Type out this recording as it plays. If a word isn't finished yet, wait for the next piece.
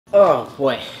Oh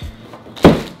boy.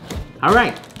 All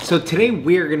right, so today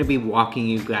we're gonna be walking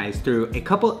you guys through a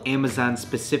couple Amazon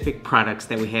specific products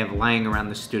that we have lying around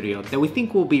the studio that we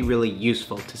think will be really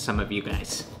useful to some of you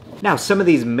guys. Now, some of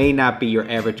these may not be your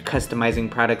average customizing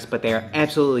products, but they are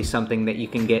absolutely something that you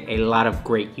can get a lot of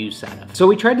great use out of. So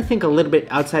we tried to think a little bit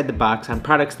outside the box on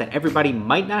products that everybody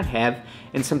might not have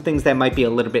and some things that might be a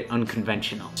little bit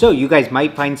unconventional. So you guys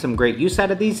might find some great use out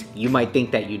of these. You might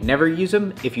think that you'd never use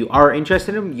them. If you are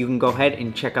interested in them, you can go ahead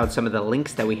and check out some of the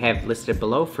links that we have listed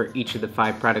below for each of the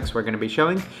 5 products we're gonna be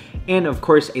showing. And of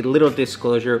course, a little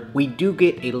disclosure, we do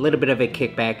get a little bit of a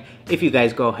kickback if you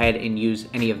guys go ahead and use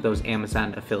any of those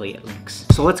Amazon affiliate links.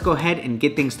 So let's go ahead and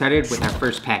get things started with our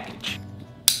first package.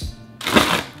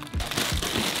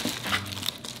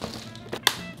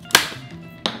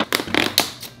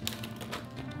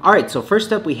 Alright, so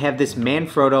first up we have this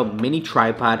Manfrotto mini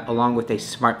tripod along with a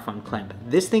smartphone clamp.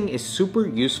 This thing is super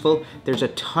useful. There's a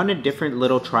ton of different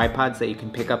little tripods that you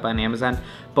can pick up on Amazon,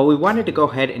 but we wanted to go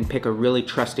ahead and pick a really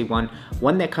trusty one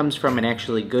that comes from an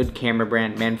actually good camera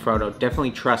brand, Manfrotto,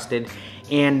 definitely trusted.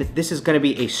 And this is going to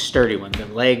be a sturdy one. The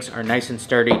legs are nice and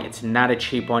sturdy. It's not a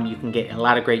cheap one. You can get a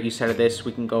lot of great use out of this.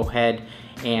 We can go ahead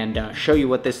and show you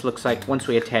what this looks like once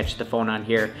we attach the phone on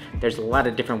here. There's a lot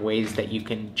of different ways that you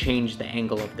can change the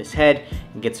angle of this head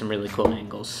and get some really cool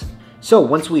angles. So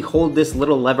once we hold this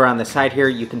little lever on the side here,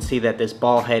 you can see that this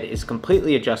ball head is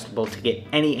completely adjustable to get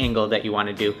any angle that you want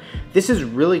to do. This is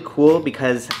really cool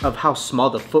because of how small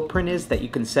the footprint is, that you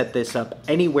can set this up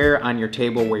anywhere on your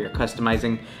table where you're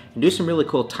customizing and do some really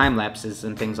cool time lapses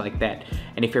and things like that.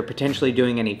 And if you're potentially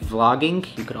doing any vlogging,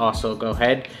 you could also go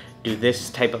ahead, do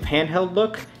this type of handheld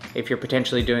look. If you're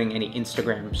potentially doing any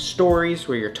Instagram stories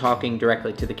where you're talking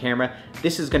directly to the camera,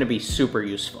 this is going to be super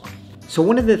useful. So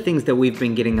one of the things that we've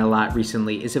been getting a lot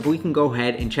recently is if we can go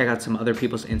ahead and check out some other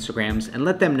people's Instagrams and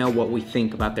let them know what we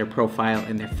think about their profile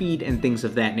and their feed and things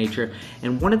of that nature.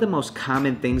 And one of the most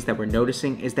common things that we're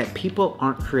noticing is that people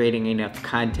aren't creating enough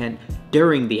content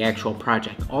during the actual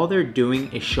project. All they're doing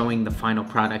is showing the final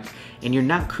product, and you're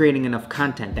not creating enough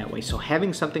content that way. So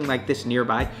having something like this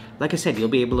nearby, like I said, you'll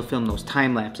be able to film those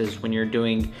time lapses when you're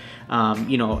doing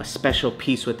you know, a special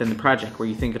piece within the project where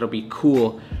you think it'll be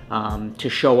cool to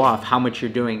show off how much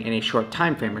you're doing in a short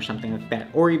time frame or something like that.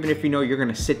 Or even if you know you're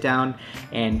gonna sit down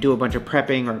and do a bunch of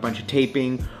prepping or a bunch of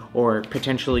taping or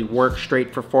potentially work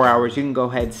straight for 4 hours, you can go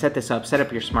ahead, set this up, set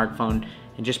up your smartphone,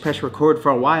 and just press record for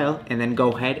a while and then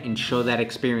go ahead and show that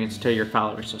experience to your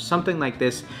followers. So something like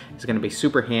this is gonna be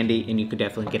super handy and you could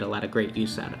definitely get a lot of great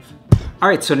use out of. All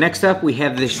right, so next up we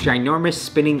have this ginormous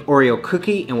spinning Oreo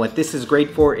cookie, and what this is great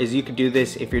for is you could do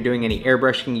this if you're doing any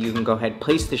airbrushing. You can go ahead,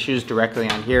 place the shoes directly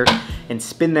on here and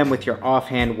spin them with your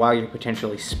offhand while you're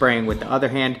potentially spraying with the other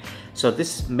hand. So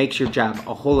this makes your job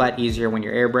a whole lot easier when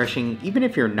you're airbrushing. Even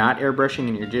if you're not airbrushing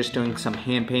and you're just doing some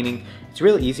hand painting, it's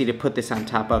really easy to put this on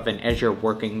top of, and as you're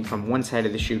working from one side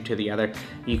of the shoe to the other,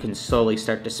 you can slowly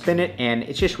start to spin it, and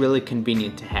it's just really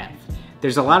convenient to have.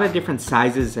 There's a lot of different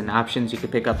sizes and options. You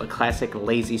could pick up a classic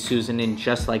Lazy Susan in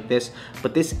just like this,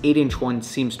 but this 8-inch one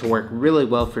seems to work really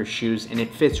well for shoes, and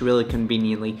it fits really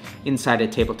conveniently inside a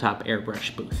tabletop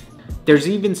airbrush booth. There's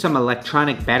even some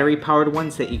electronic battery powered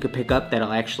ones that you could pick up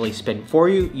that'll actually spin for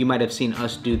you. You might have seen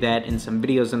us do that in some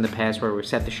videos in the past where we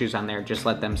set the shoes on there, just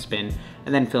let them spin,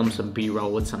 and then film some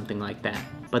B-roll with something like that.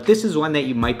 But this is one that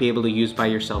you might be able to use by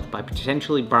yourself by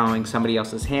potentially borrowing somebody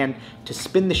else's hand to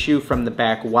spin the shoe from the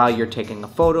back while you're taking a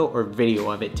photo or video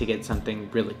of it to get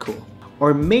something really cool.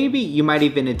 Or maybe you might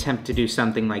even attempt to do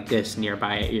something like this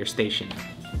nearby at your station.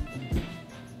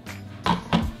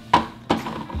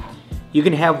 You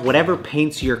can have whatever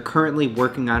paints you're currently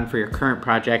working on for your current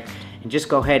project and just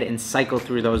go ahead and cycle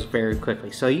through those very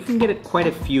quickly. So you can get quite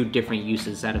a few different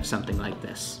uses out of something like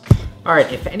this. All right,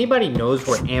 if anybody knows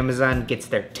where Amazon gets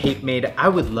their tape made, I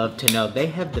would love to know. They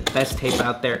have the best tape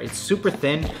out there. It's super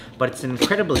thin, but it's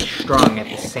incredibly strong at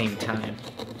the same time.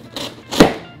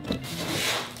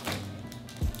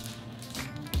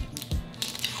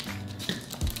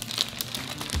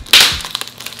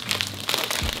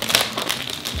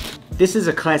 This is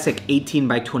a classic 18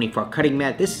 by 24 cutting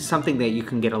mat. This is something that you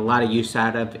can get a lot of use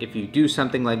out of if you do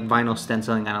something like vinyl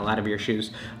stenciling on a lot of your shoes.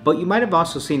 But you might have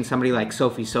also seen somebody like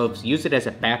Sophie Soaps use it as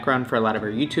a background for a lot of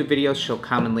her YouTube videos. She'll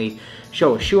commonly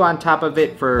show a shoe on top of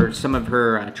it for some of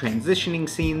her transitioning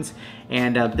scenes.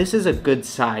 And this is a good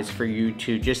size for you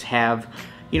to just have,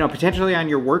 you know, potentially on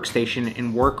your workstation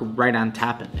and work right on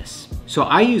top of this. So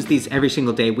I use these every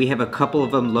single day. We have a couple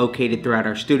of them located throughout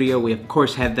our studio. We of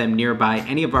course have them nearby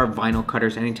any of our vinyl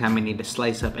cutters. Anytime I need to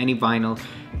slice up any vinyl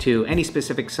to any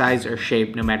specific size or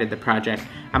shape, no matter the project,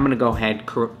 I'm gonna go ahead,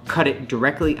 cut it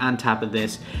directly on top of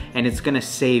this, and it's gonna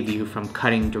save you from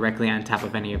cutting directly on top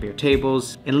of any of your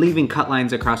tables and leaving cut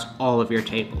lines across all of your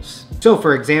tables. So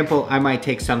for example, I might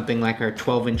take something like our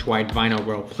 12-inch wide vinyl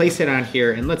roll, place it on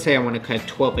here, and let's say I wanna cut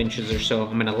 12 inches or so.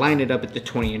 I'm gonna line it up at the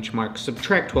 20-inch mark,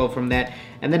 subtract 12 from that,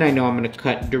 and then I know I'm gonna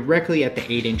cut directly at the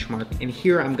 8-inch mark, and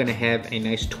here I'm gonna have a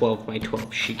nice 12 by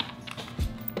 12 sheet.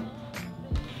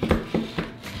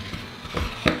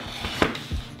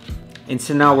 And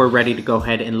so now we're ready to go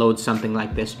ahead and load something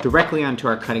like this directly onto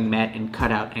our cutting mat and cut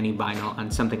out any vinyl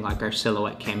on something like our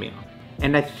Silhouette Cameo.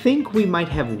 And I think we might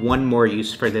have one more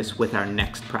use for this with our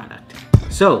next product.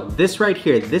 So this right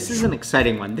here, this is an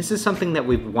exciting one. This is something that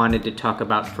we've wanted to talk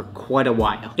about for quite a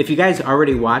while. If you guys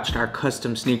already watched our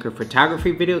custom sneaker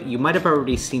photography video, you might have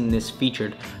already seen this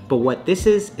featured, but what this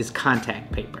is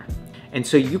contact paper. And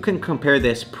so you can compare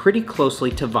this pretty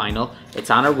closely to vinyl. It's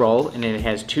on a roll and it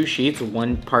has two sheets.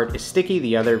 One part is sticky,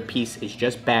 the other piece is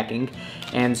just backing.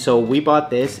 And so we bought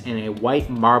this in a white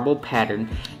marble pattern.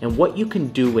 And what you can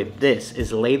do with this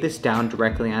is lay this down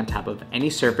directly on top of any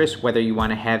surface, whether you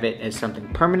want to have it as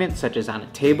something permanent, such as on a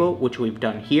table, which we've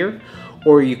done here,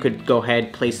 or you could go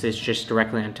ahead, place this just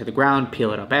directly onto the ground,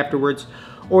 peel it up afterwards.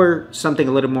 Or something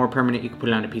a little more permanent, you can put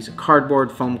it on a piece of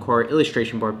cardboard, foam core,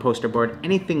 illustration board, poster board,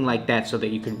 anything like that, so that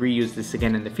you can reuse this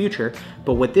again in the future.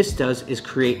 But what this does is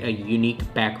create a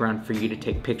unique background for you to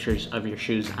take pictures of your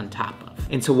shoes on top of.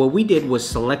 And so what we did was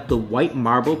select the white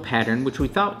marble pattern, which we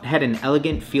thought had an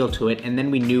elegant feel to it, and then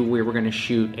we knew we were going to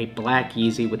shoot a black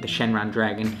Yeezy with the Shenron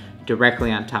Dragon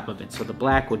directly on top of it. So the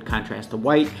black would contrast the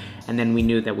white, and then we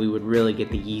knew that we would really get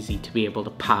the Yeezy to be able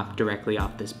to pop directly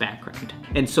off this background.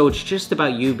 And so it's just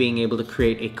about you being able to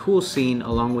create a cool scene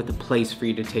along with a place for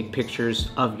you to take pictures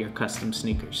of your custom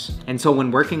sneakers. And so when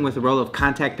working with a roll of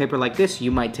contact paper like this, you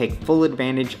might take full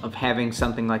advantage of having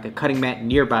something like a cutting mat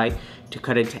nearby to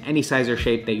cut it to any size or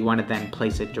shape that you want to then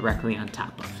place it directly on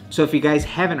top of. So if you guys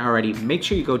haven't already, make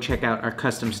sure you go check out our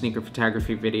custom sneaker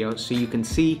photography video so you can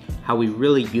see how we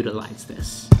really utilize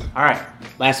this. All right,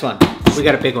 last one. We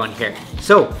got a big one here.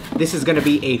 So this is gonna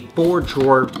be a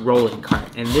 4-drawer rolling cart,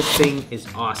 and this thing is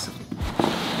awesome.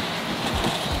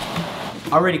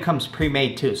 Already comes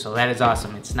pre-made too, so that is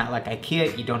awesome. It's not like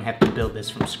IKEA, you don't have to build this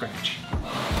from scratch.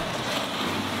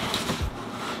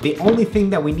 The only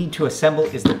thing that we need to assemble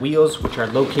is the wheels, which are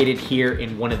located here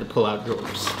in one of the pull-out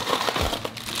drawers.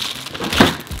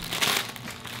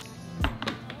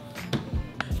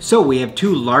 So we have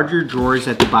two larger drawers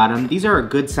at the bottom. These are a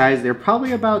good size. They're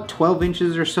probably about 12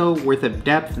 inches or so worth of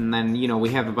depth, and then, you know, we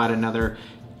have about another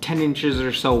 10 inches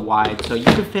or so wide. So you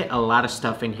can fit a lot of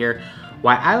stuff in here.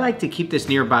 Why I like to keep this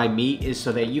nearby me is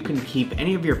so that you can keep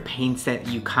any of your paints that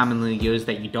you commonly use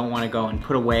that you don't want to go and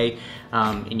put away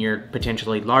in your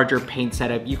potentially larger paint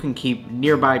setup. You can keep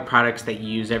nearby products that you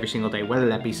use every single day, whether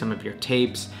that be some of your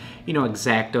tapes, you know,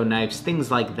 X-Acto knives,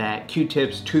 things like that,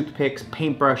 Q-tips, toothpicks,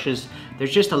 paintbrushes.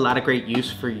 There's just a lot of great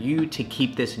use for you to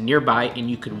keep this nearby,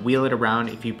 and you could wheel it around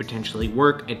if you potentially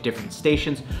work at different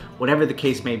stations, whatever the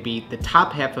case may be. The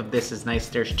top half of this is nice.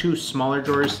 There's two smaller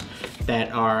drawers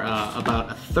that are about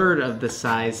 1/3 of the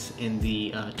size in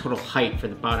the total height for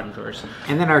the bottom drawers.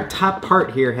 And then our top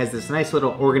part here has this nice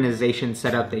little organization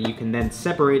set up that you can then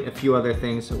separate a few other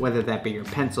things, whether that be your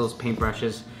pencils,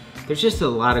 paintbrushes. There's just a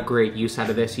lot of great use out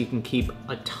of this. You can keep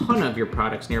a ton of your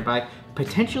products nearby,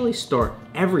 potentially store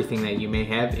everything that you may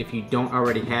have if you don't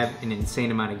already have an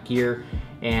insane amount of gear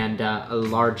and a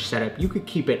large setup. You could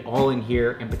keep it all in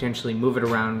here and potentially move it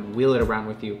around, wheel it around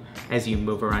with you as you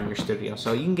move around your studio.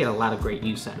 So you can get a lot of great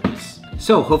use out of this.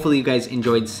 So hopefully you guys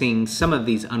enjoyed seeing some of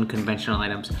these unconventional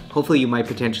items. Hopefully you might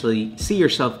potentially see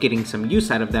yourself getting some use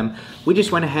out of them. We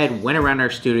just went ahead, went around our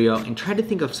studio, and tried to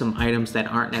think of some items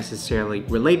that aren't necessarily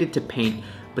related to paint,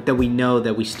 but that we know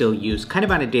that we still use kind of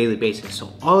on a daily basis.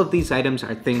 So all of these items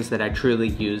are things that I truly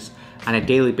use on a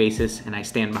daily basis and I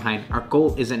stand behind. Our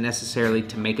goal isn't necessarily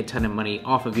to make a ton of money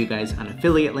off of you guys on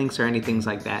affiliate links or anything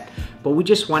like that, but we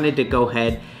just wanted to go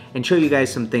ahead and show you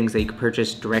guys some things that you could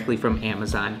purchase directly from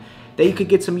Amazon that you could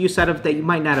get some use out of that you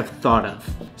might not have thought of.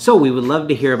 So we would love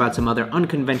to hear about some other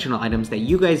unconventional items that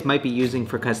you guys might be using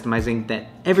for customizing that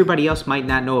everybody else might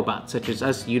not know about, such as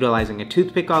us utilizing a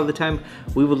toothpick all the time.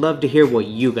 We would love to hear what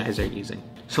you guys are using.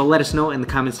 So let us know in the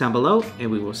comments down below, and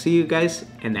we will see you guys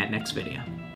in that next video.